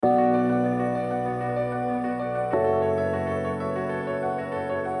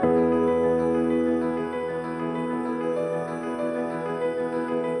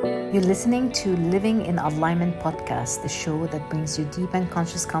You're listening to Living in Alignment podcast, the show that brings you deep and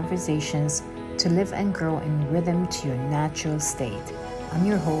conscious conversations to live and grow in rhythm to your natural state. I'm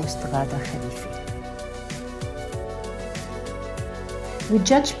your host, Ghada Khalifi. We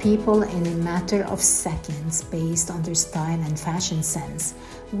judge people in a matter of seconds based on their style and fashion sense.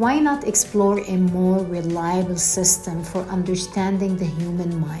 Why not explore a more reliable system for understanding the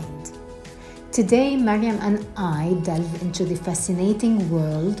human mind? Today, Mariam and I delve into the fascinating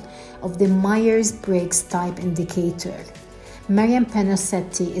world of the Myers-Briggs Type Indicator. Mariam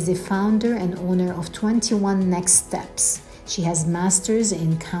Penosetti is a founder and owner of 21 Next Steps. She has masters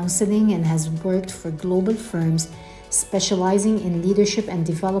in counseling and has worked for global firms specializing in leadership and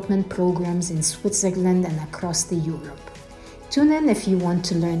development programs in Switzerland and across the Europe. Tune in if you want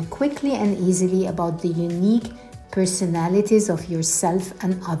to learn quickly and easily about the unique personalities of yourself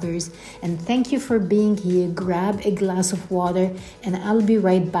and others. And thank you for being here. Grab a glass of water and I'll be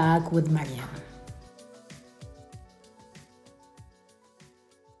right back with Mariam.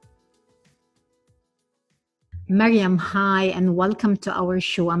 Mariam, hi, and welcome to our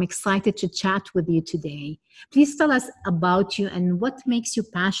show. I'm excited to chat with you today. Please tell us about you and what makes you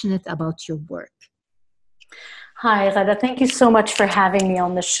passionate about your work. Hi, Ghada. Thank you so much for having me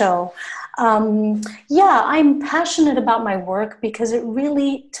on the show. I'm passionate about my work because it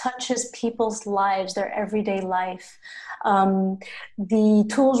really touches people's lives, their everyday life. The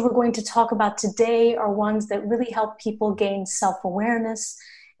tools we're going to talk about today are ones that really help people gain self-awareness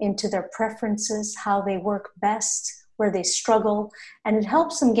into their preferences, how they work best, where they struggle, and it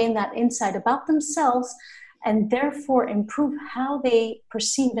helps them gain that insight about themselves and therefore improve how they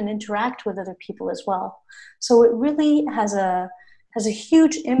perceive and interact with other people as well. So it really has a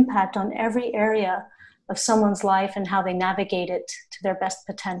huge impact on every area of someone's life and how they navigate it to their best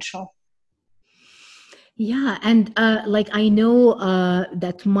potential. Yeah, and I know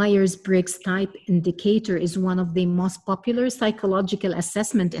that Myers-Briggs Type Indicator is one of the most popular psychological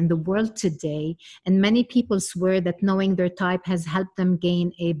assessment in the world today, and many people swear that knowing their type has helped them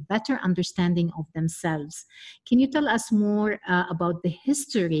gain a better understanding of themselves. Can you tell us more about the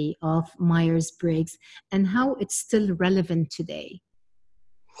history of Myers-Briggs and how it's still relevant today?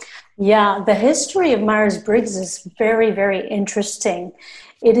 Yeah, the history of Myers-Briggs is very, very interesting.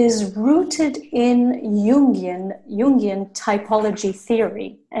 It is rooted in Jungian typology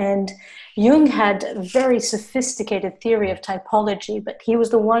theory. And Jung had a very sophisticated theory of typology, but he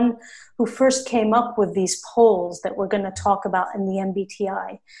was the one who first came up with these poles that we're going to talk about in the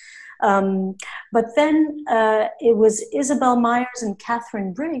MBTI. But then it was Isabel Myers and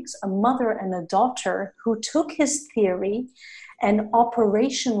Catherine Briggs, a mother and a daughter, who took his theory and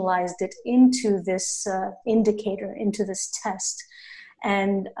operationalized it into this indicator, into this test.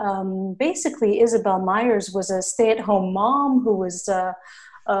 And basically, Isabel Myers was a stay-at-home mom who was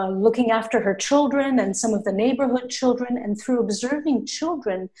looking after her children and some of the neighborhood children. And through observing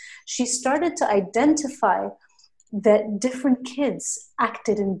children, she started to identify that different kids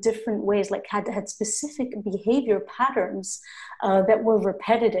acted in different ways, like had specific behavior patterns that were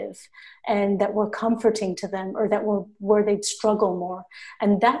repetitive and that were comforting to them, or that were where they'd struggle more.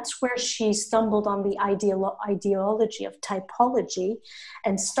 And that's where she stumbled on the ideology of typology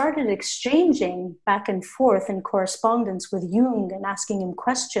and started exchanging back and forth in correspondence with Jung and asking him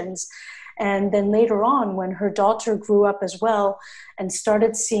questions. And then later on, when her daughter grew up as well and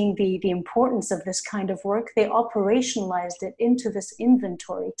started seeing the importance of this kind of work, they operationalized it into this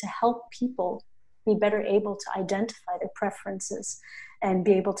inventory to help people be better able to identify their preferences and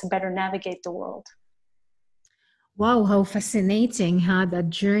be able to better navigate the world. Wow, how fascinating, that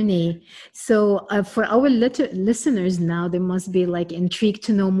journey. So for our listeners now, they must be intrigued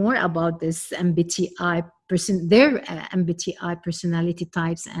to know more about this MBTI their MBTI personality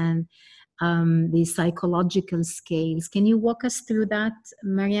types and the psychological scales. Can you walk us through that,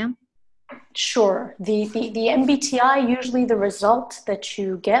 Mariam? Sure. The MBTI, usually the result that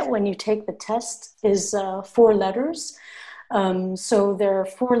you get when you take the test is 4 letters. So there are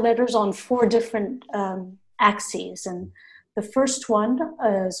 4 letters on 4 different axes. And the first one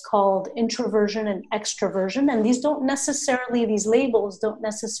is called introversion and extroversion. And these labels don't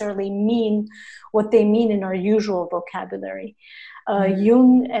necessarily mean what they mean in our usual vocabulary.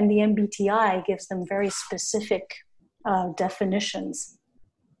 Jung and the MBTI gives them very specific definitions.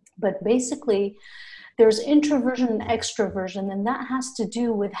 But basically, there's introversion and extroversion, and that has to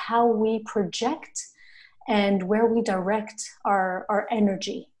do with how we project and where we direct our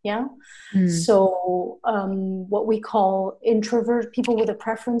energy. Yeah. Mm. So what we call people with a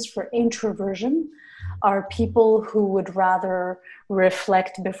preference for introversion are people who would rather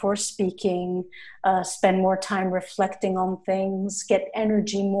reflect before speaking, spend more time reflecting on things, get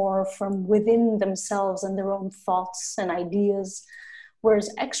energy more from within themselves and their own thoughts and ideas. Whereas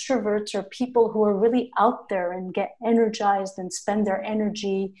extroverts are people who are really out there and get energized and spend their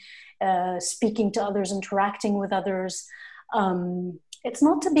energy speaking to others, interacting with others. It's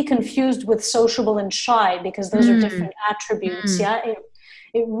not to be confused with sociable and shy, because those are different attributes. Yeah,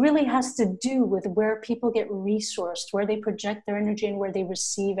 it really has to do with where people get resourced, where they project their energy and where they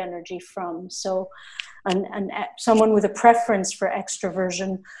receive energy from. So someone with a preference for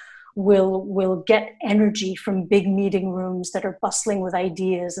extroversion will get energy from big meeting rooms that are bustling with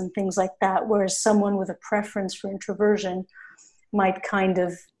ideas and things like that, whereas someone with a preference for introversion might kind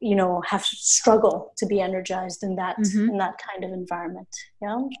of, have to struggle to be energized in that kind of environment.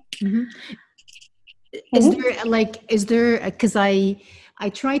 Yeah. Mm-hmm. Is there because I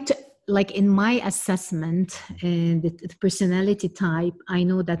tried to, like, in my assessment and the personality type, I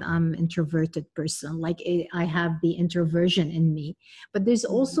know that I'm introverted person, like I have the introversion in me, but there's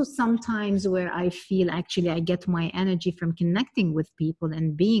also sometimes where I feel actually I get my energy from connecting with people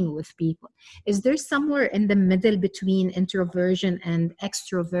and being with people. Is there somewhere in the middle between introversion and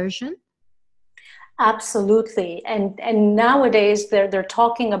extroversion? Absolutely. And nowadays they're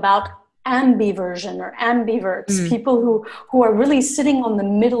talking about ambiversion or ambiverts, people who are really sitting on the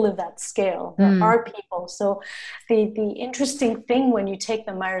middle of that scale. There are people. So the interesting thing when you take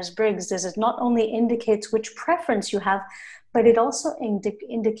the Myers-Briggs is it not only indicates which preference you have, but it also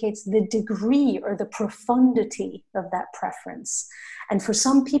indicates the degree or the profundity of that preference. And for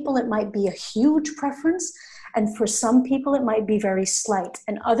some people, it might be a huge preference. And for some people, it might be very slight.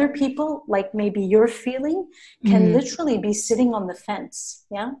 And other people, like maybe you're feeling, can literally be sitting on the fence.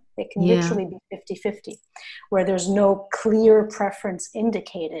 Yeah, they can literally be 50-50, where there's no clear preference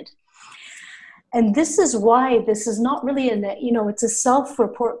indicated. And this is why this is not really it's a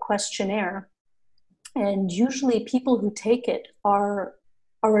self-report questionnaire. And usually people who take it are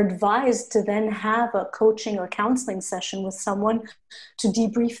advised to then have a coaching or counseling session with someone to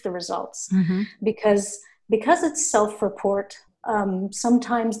debrief the results. Because it's self-report,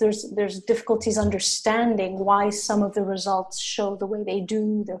 sometimes there's difficulties understanding why some of the results show the way they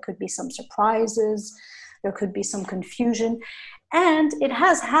do. There could be some surprises. There could be some confusion. And it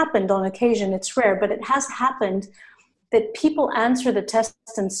has happened on occasion. It's rare, but it has happened that people answer the test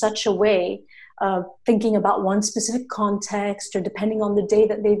in such a way, thinking about one specific context or depending on the day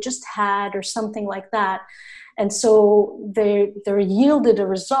that they've just had or something like that. And so they're yielded a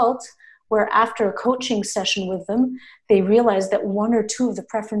result where after a coaching session with them, they realize that one or two of the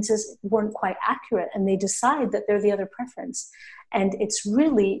preferences weren't quite accurate, and they decide that they're the other preference. And it's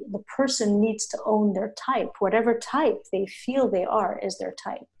really the person needs to own their type. Whatever type they feel they are is their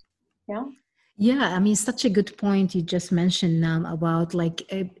type. Yeah. Yeah, I mean, such a good point you just mentioned now about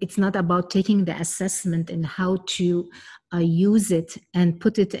it's not about taking the assessment and how to use it and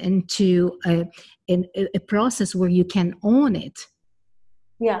put it into a process where you can own it.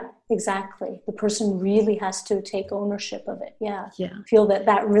 Yeah, exactly. The person really has to take ownership of it. Yeah. Feel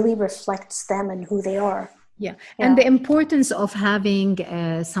that really reflects them and who they are. Yeah. And the importance of having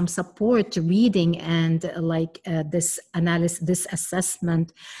some support reading and this analysis, this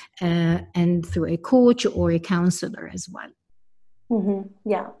assessment, and through a coach or a counselor as well.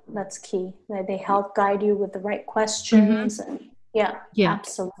 Yeah, that's key. They help guide you with the right questions and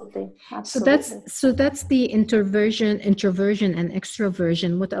absolutely. So that's the introversion and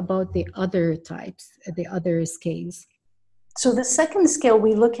extroversion. What about the other types, the other scales? So the second scale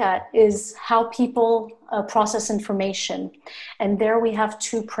we look at is how people process information. And there we have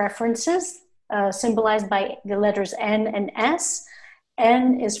two preferences symbolized by the letters N and S.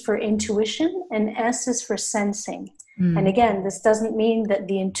 N is for intuition and S is for sensing. And again, this doesn't mean that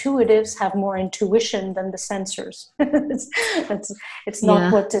the intuitives have more intuition than the sensors. it's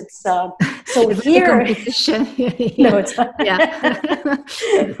not what it's. So it's here, competition. No, it's not.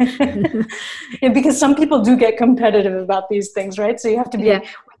 Because some people do get competitive about these things, right? So you have to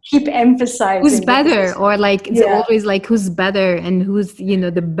keep emphasizing who's better, or it's always who's better and who's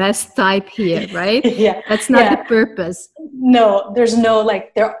the best type here, right? That's not the purpose. No, there's no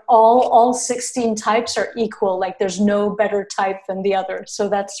they're all 16 types are equal. There's no better type than the other. So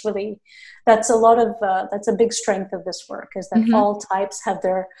that's a big strength of this work, is that all types have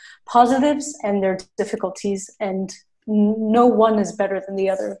their positives and their difficulties, and no one is better than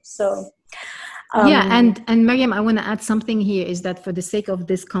the other. So Yeah, and Mariam, I want to add something here is that for the sake of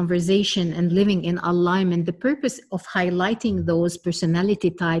this conversation and living in alignment, the purpose of highlighting those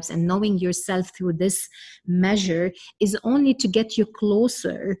personality types and knowing yourself through this measure is only to get you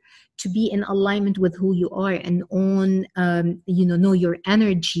closer to be in alignment with who you are and own, know your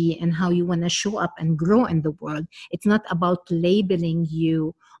energy and how you want to show up and grow in the world. It's not about labeling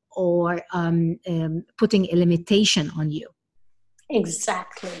you or putting a limitation on you.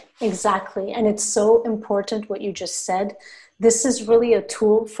 Exactly. And it's so important what you just said. This is really a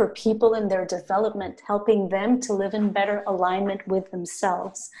tool for people in their development, helping them to live in better alignment with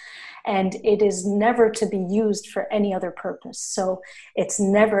themselves. And it is never to be used for any other purpose. So it's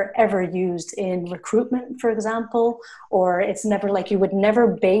never, ever used in recruitment, for example, or it's never like you would never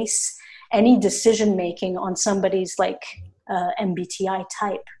base any decision making on somebody's like MBTI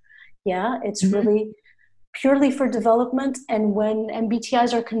type. Yeah, it's really purely for development. And when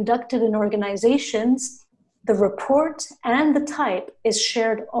MBTIs are conducted in organizations, the report and the type is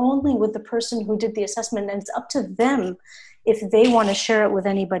shared only with the person who did the assessment, and it's up to them if they want to share it with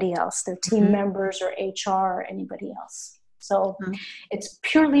anybody else, their team members or HR or anybody else. So it's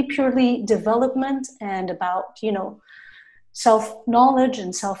purely development and about, self-knowledge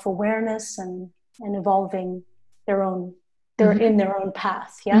and self-awareness and evolving their own, they're in their own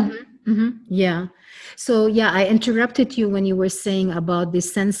path. Yeah. Yeah. So I interrupted you when you were saying about the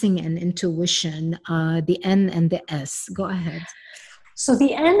sensing and intuition, the N and the S. Go ahead. So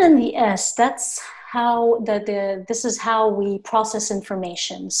the N and the S, that's how this is how we process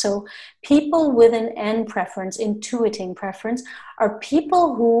information. So people with an N preference, intuiting preference, are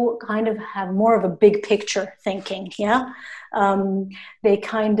people who kind of have more of a big picture thinking. Yeah. They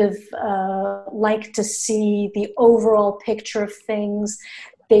kind of like to see the overall picture of things.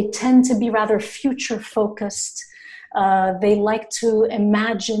 They tend to be rather future focused. They like to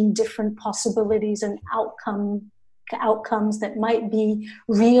imagine different possibilities and outcomes that might be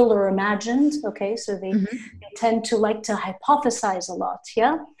real or imagined. Okay, so they tend to like to hypothesize a lot.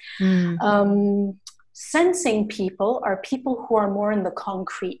 Yeah. Sensing people are people who are more in the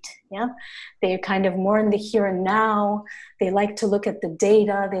concrete. Yeah, they're kind of more in the here and now. They like to look at the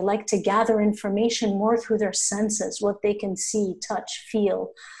data. They like to gather information more through their senses, what they can see, touch,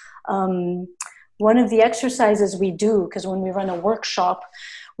 feel. One of the exercises we do, because when we run a workshop,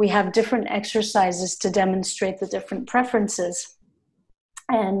 we have different exercises to demonstrate the different preferences.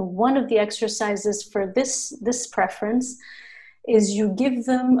 And one of the exercises for this preference is you give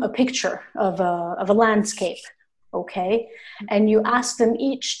them a picture of a landscape, okay? And you ask them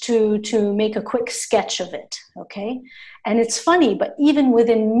each to make a quick sketch of it, okay? And it's funny, but even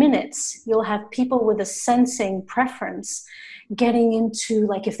within minutes, you'll have people with a sensing preference getting into,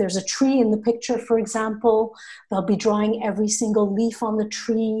 like, if there's a tree in the picture, for example, they'll be drawing every single leaf on the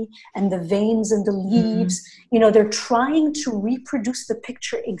tree and the veins in the leaves. They're trying to reproduce the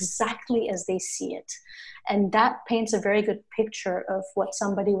picture exactly as they see it. And that paints a very good picture of what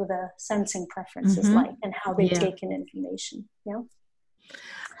somebody with a sensing preference is like and how they take in information. Yeah.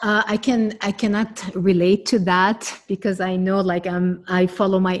 I cannot relate to that because I know, like, I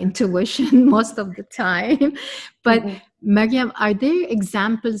follow my intuition most of the time. But Mariam, are there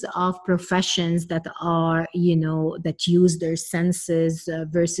examples of professions that are, that use their senses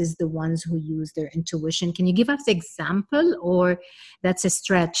versus the ones who use their intuition? Can you give us an example, or that's a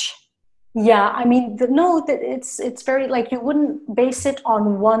stretch? Yeah, I mean, it's very, like, you wouldn't base it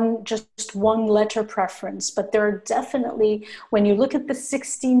on just one letter preference, but there are definitely, when you look at the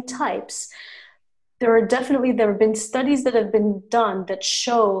 16 types, there have been studies that have been done that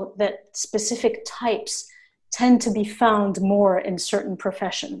show that specific types tend to be found more in certain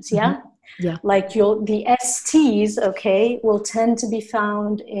professions. Yeah. Yeah. Like the STs, okay, will tend to be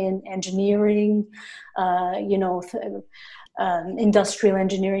found in engineering, industrial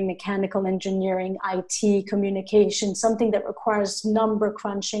engineering, mechanical engineering, IT, communication, something that requires number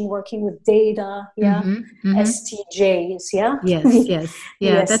crunching, working with data. Yeah. STJs. Yeah. Yes.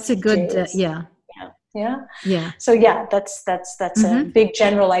 Yeah. That's a good, Yeah. So that's a big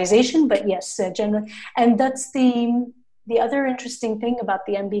generalization, but yes, generally. And that's the other interesting thing about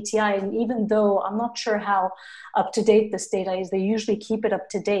the MBTI, and even though I'm not sure how up to date this data is, they usually keep it up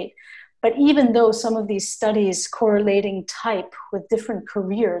to date. But even though some of these studies correlating type with different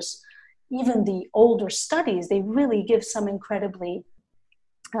careers, even the older studies, they really give some incredibly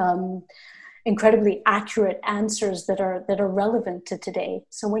accurate answers that are relevant to today.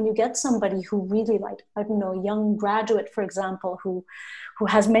 So when you get somebody who really, like, I don't know, a young graduate, for example, who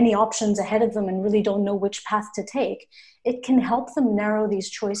has many options ahead of them and really don't know which path to take, it can help them narrow these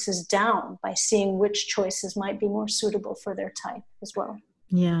choices down by seeing which choices might be more suitable for their type as well.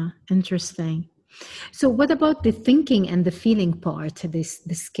 Yeah, interesting. So what about the thinking and the feeling part, the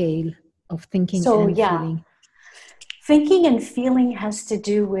scale of thinking So and yeah, feeling? thinking and feeling has to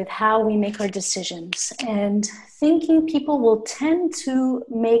do with how we make our decisions. And thinking, people will tend to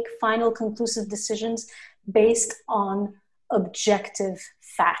make final conclusive decisions based on objective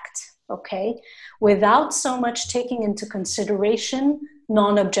fact, okay? Without so much taking into consideration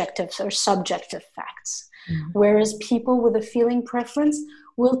non-objective or subjective facts. Mm. Whereas people with a feeling preference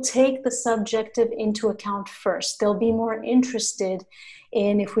will take the subjective into account first. They'll be more interested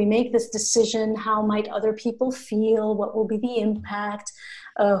in, if we make this decision, how might other people feel? What will be the impact?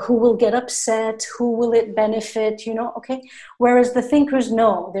 Who will get upset? Who will it benefit? Okay. Whereas the thinkers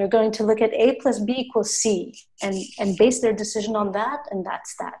know, they're going to look at A plus B equals C and base their decision on that, and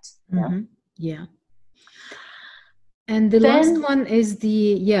that's that. Mm-hmm. Yeah. And the last Then, one is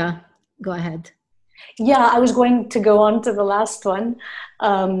go ahead. yeah, I was going to go on to the last one.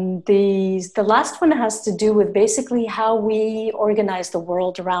 The last one has to do with basically how we organize the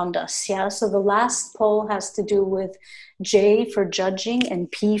world around us. Yeah. So the last poll has to do with J for judging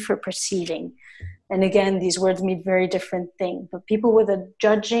and P for perceiving. And again, these words mean very different things. But people with a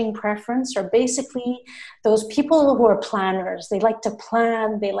judging preference are basically those people who are planners. They like to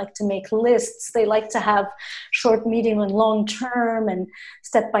plan, they like to make lists, they like to have short, medium, and long term and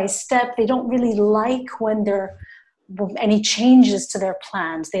step by step. They don't really like when there are any changes to their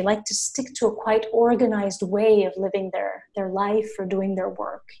plans. They like to stick to a quite organized way of living their life or doing their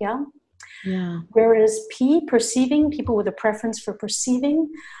work. Yeah. Yeah. Whereas P, perceiving, people with a preference for perceiving,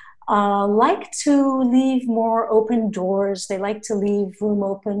 like to leave more open doors. They like to leave room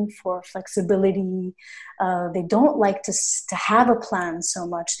open for flexibility. They don't like to have a plan so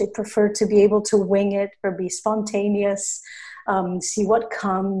much. They prefer to be able to wing it or be spontaneous, see what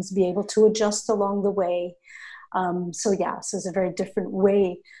comes, be able to adjust along the way. So it's a very different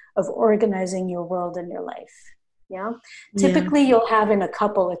way of organizing your world and your life. Yeah. Typically you'll have in a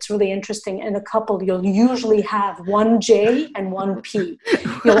couple, it's really interesting. In a couple, you'll usually have one J and one P.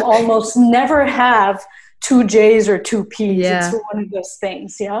 You'll almost never have two J's or two P's. Yeah. It's one of those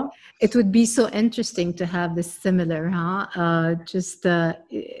things. Yeah. It would be so interesting to have this similar, huh?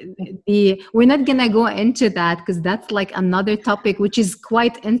 We're not gonna go into that because that's like another topic, which is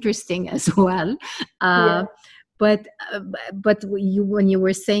quite interesting as well. Yeah. But when you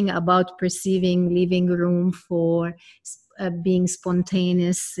were saying about perceiving, leaving room for being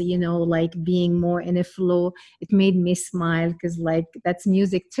spontaneous, like being more in a flow, it made me smile because like that's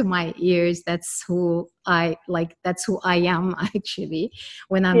music to my ears. That's who I like. That's who I am actually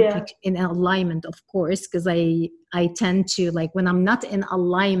when I'm in alignment, of course, because I tend to, like, when I'm not in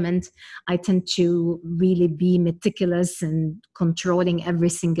alignment, I tend to really be meticulous and controlling every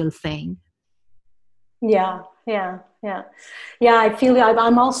single thing. Yeah. I feel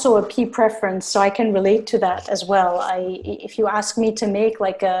I'm also a P preference, so I can relate to that as well. If you ask me to make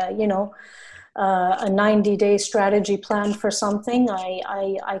like a 90-day strategy plan for something,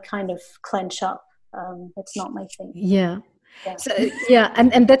 I kind of clench up. It's not my thing. Yeah. So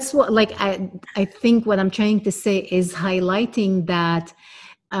and that's what, like, I think what I'm trying to say is highlighting that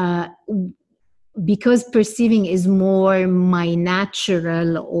because perceiving is more my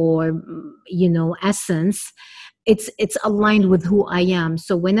natural or essence, it's aligned with who I am.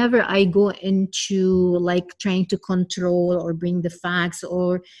 So whenever I go into like trying to control or bring the facts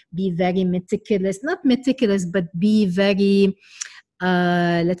or be very meticulous, not meticulous, but be very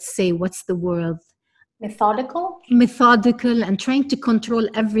let's say, what's the word? Methodical and trying to control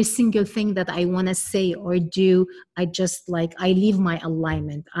every single thing that I want to say or do, I leave my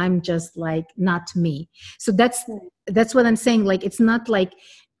alignment. I'm just like not me. So that's what I'm saying. Like, it's not like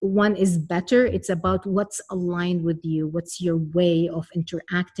one is better. It's about what's aligned with you. What's your way of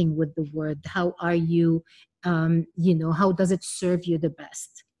interacting with the world? How are you, how does it serve you the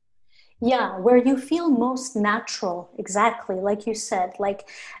best? Yeah, where you feel most natural, exactly, like you said. Like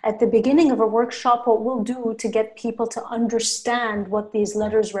at the beginning of a workshop, what we'll do to get people to understand what these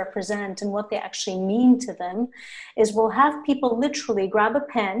letters represent and what they actually mean to them is we'll have people literally grab a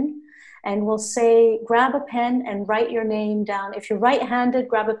pen and we'll say, grab a pen and write your name down. If you're right-handed,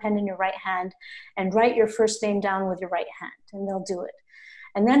 grab a pen in your right hand and write your first name down with your right hand, and they'll do it.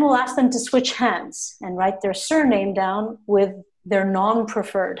 And then we'll ask them to switch hands and write their surname down with their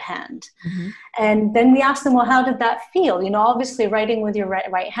non-preferred hand. Mm-hmm. And then we ask them, well, how did that feel? Obviously writing with your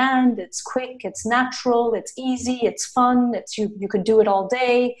right hand, it's quick, it's natural, it's easy, it's fun, you could do it all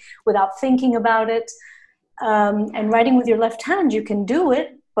day without thinking about it. And writing with your left hand, you can do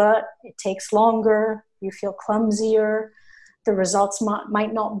it, but it takes longer, you feel clumsier, the results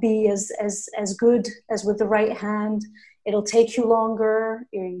might not be as good as with the right hand. it'll take you longer.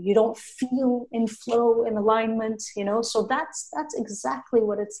 You don't feel in flow, in alignment, so that's exactly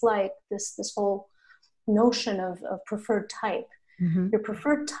what it's like, this whole notion of preferred type. Mm-hmm. Your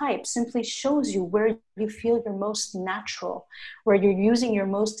preferred type simply shows you where you feel your most natural, where you're using your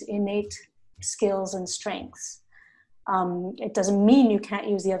most innate skills and strengths. It doesn't mean you can't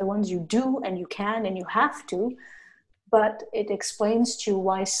use the other ones. You do, and you can, and you have to, but it explains to you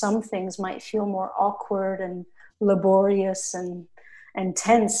why some things might feel more awkward and laborious and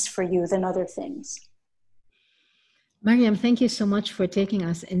tense for you than other things. Mariam, thank you so much for taking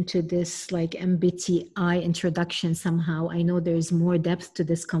us into this like MBTI introduction somehow. I know there's more depth to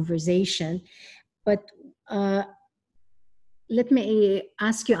this conversation, but let me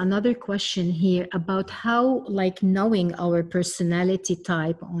ask you another question here about how like knowing our personality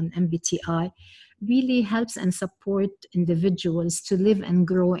type on MBTI really helps and support individuals to live and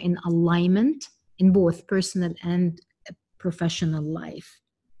grow in alignment in both personal and professional life.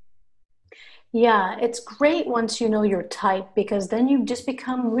 Yeah, it's great once you know your type, because then you just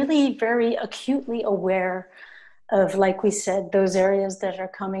become really very acutely aware of, like we said, those areas that are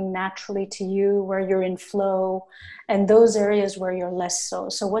coming naturally to you, where you're in flow, and those areas where you're less so.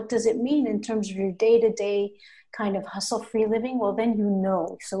 So what does it mean in terms of your day-to-day kind of hustle-free living? Well, then you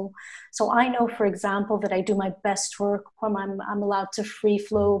know. So I know, for example, that I do my best work when I'm allowed to free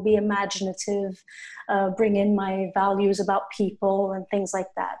flow, be imaginative, bring in my values about people and things like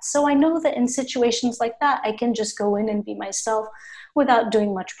that. So I know that in situations like that, I can just go in and be myself without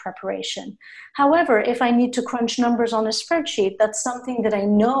doing much preparation. However, if I need to crunch numbers on a spreadsheet, that's something that I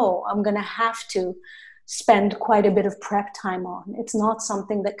know I'm going to have to spend quite a bit of prep time on. It's not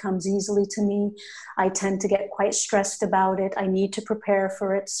something that comes easily to me. I tend to get quite stressed about it. I need to prepare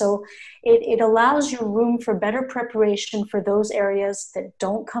for it. So it allows you room for better preparation for those areas that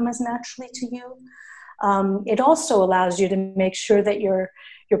don't come as naturally to you. It also allows you to make sure that you're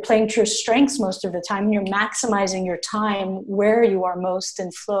playing to your strengths most of the time, and you're maximizing your time where you are most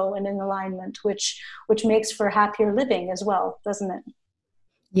in flow and in alignment, which makes for happier living as well, doesn't it?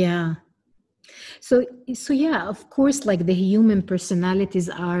 Yeah. So yeah, of course, like the human personalities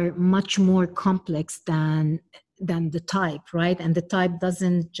are much more complex than the type, right? And the type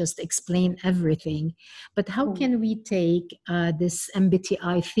doesn't just explain everything. But how can we take this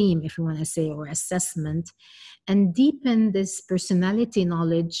MBTI theme, if you want to say, or assessment, and deepen this personality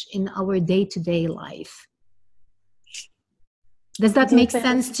knowledge in our day-to-day life? Does that make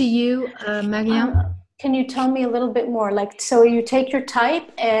sense to you, Mariam? Can you tell me a little bit more? Like, so you take your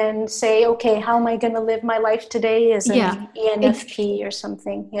type and say, okay, how am I going to live my life today as an ENFP or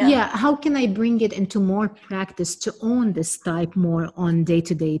something? Yeah. How can I bring it into more practice to own this type more on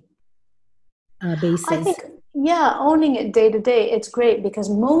day-to-day basis? I think, owning it day to day, it's great because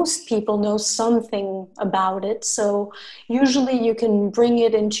most people know something about it. So usually you can bring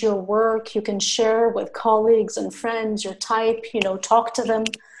it into your work. You can share with colleagues and friends your type, talk to them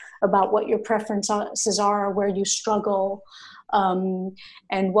about what your preferences are, where you struggle, and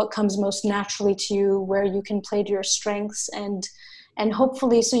what comes most naturally to you, where you can play to your strengths, and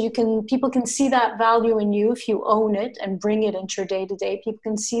hopefully people can see that value in you if you own it and bring it into your day-to-day. People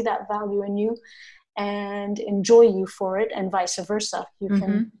can see that value in you and enjoy you for it, and vice versa.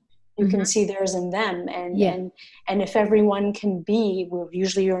 You can see theirs in them, and if everyone can be,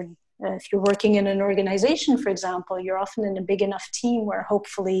 if you're working in an organization, for example, you're often in a big enough team where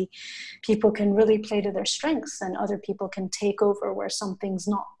hopefully people can really play to their strengths, and other people can take over where something's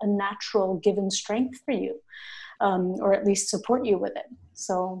not a natural given strength for you, or at least support you with it.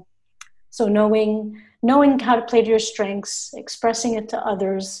 So knowing how to play to your strengths, expressing it to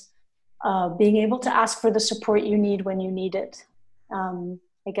others, being able to ask for the support you need when you need it,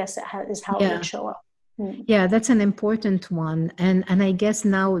 I guess is how it would show up. Yeah, that's an important one. And I guess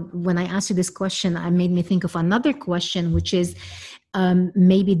now when I asked you this question, I made me think of another question, which is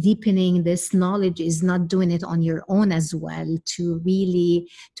maybe deepening this knowledge is not doing it on your own as well, to be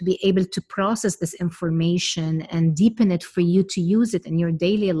able to process this information and deepen it for you to use it in your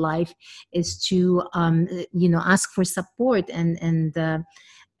daily life, is to, ask for support and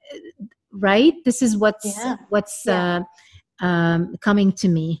right? This is what's coming to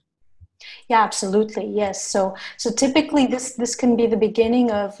me. Yeah, absolutely. Yes. So typically this can be the beginning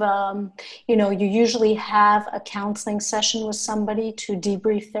of, you usually have a counseling session with somebody to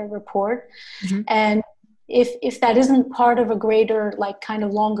debrief their report. And if that isn't part of a greater, like kind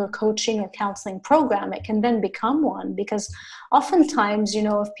of longer coaching or counseling program, it can then become one. Because oftentimes,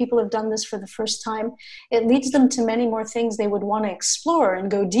 if people have done this for the first time, it leads them to many more things they would want to explore and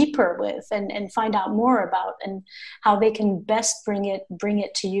go deeper with, and find out more about, and how they can best bring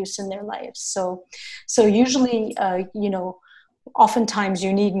it to use in their lives. So usually, oftentimes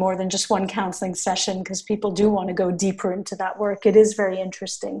you need more than just one counseling session, because people do want to go deeper into that work. It is very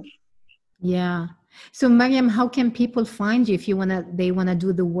interesting. Yeah. So Mariam, how can people find you if they wanna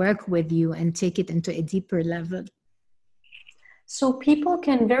do the work with you and take it into a deeper level? So people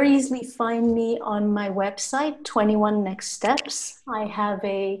can very easily find me on my website, 21 Next Steps. I have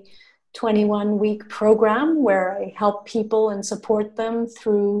a 21-week program where I help people and support them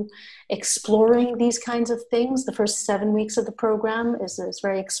through exploring these kinds of things. The first 7 weeks of the program is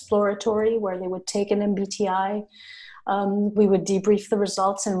very exploratory, where they would take an MBTI. We would debrief the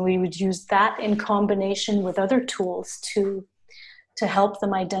results, and we would use that in combination with other tools to help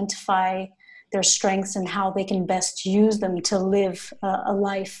them identify their strengths and how they can best use them to live a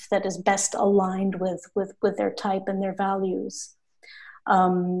life that is best aligned with their type and their values.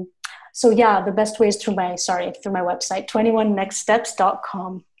 So yeah, the best way is through my website,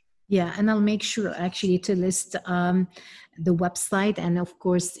 21nextsteps.com. Yeah, and I'll make sure actually to list the website and of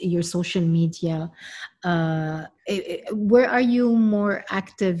course your social media. Where are you more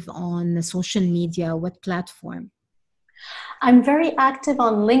active on the social media? What platform? I'm very active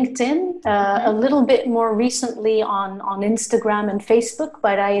on LinkedIn, a little bit more recently on Instagram and Facebook,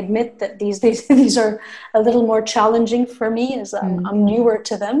 but I admit that these are a little more challenging for me, as I'm newer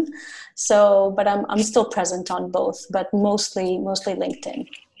to them. So, but I'm still present on both, but mostly LinkedIn.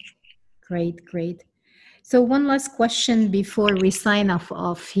 Great. So one last question before we sign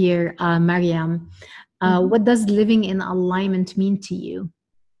off here, Mariam. What does living in alignment mean to you?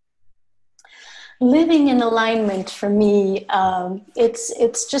 Living in alignment for me,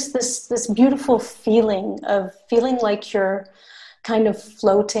 it's just this beautiful feeling like you're kind of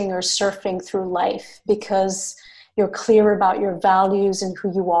floating or surfing through life, because you're clear about your values and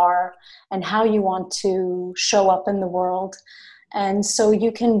who you are and how you want to show up in the world. And so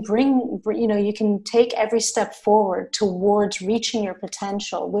you can you can take every step forward towards reaching your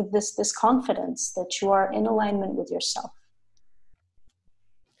potential with this confidence that you are in alignment with yourself.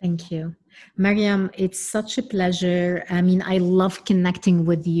 Thank you. Mariam, it's such a pleasure. I mean, I love connecting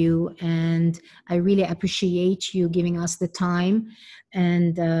with you, and I really appreciate you giving us the time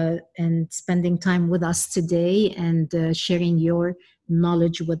and spending time with us today and sharing your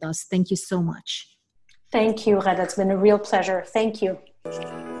knowledge with us. Thank you so much. Thank you, Ghada. It's been a real pleasure. Thank you.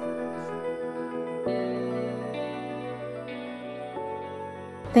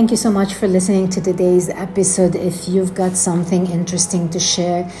 Thank you so much for listening to today's episode. If you've got something interesting to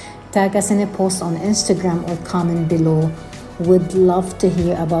share, tag us in a post on Instagram or comment below. Would love to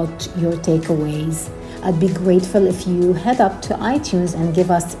hear about your takeaways. I'd be grateful if you head up to iTunes and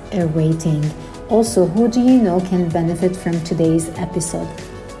give us a rating. Also, who do you know can benefit from today's episode?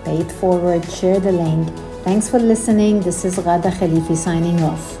 Pay it forward, share the link. Thanks for listening. This is Ghada Khalifi signing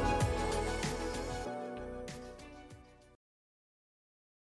off.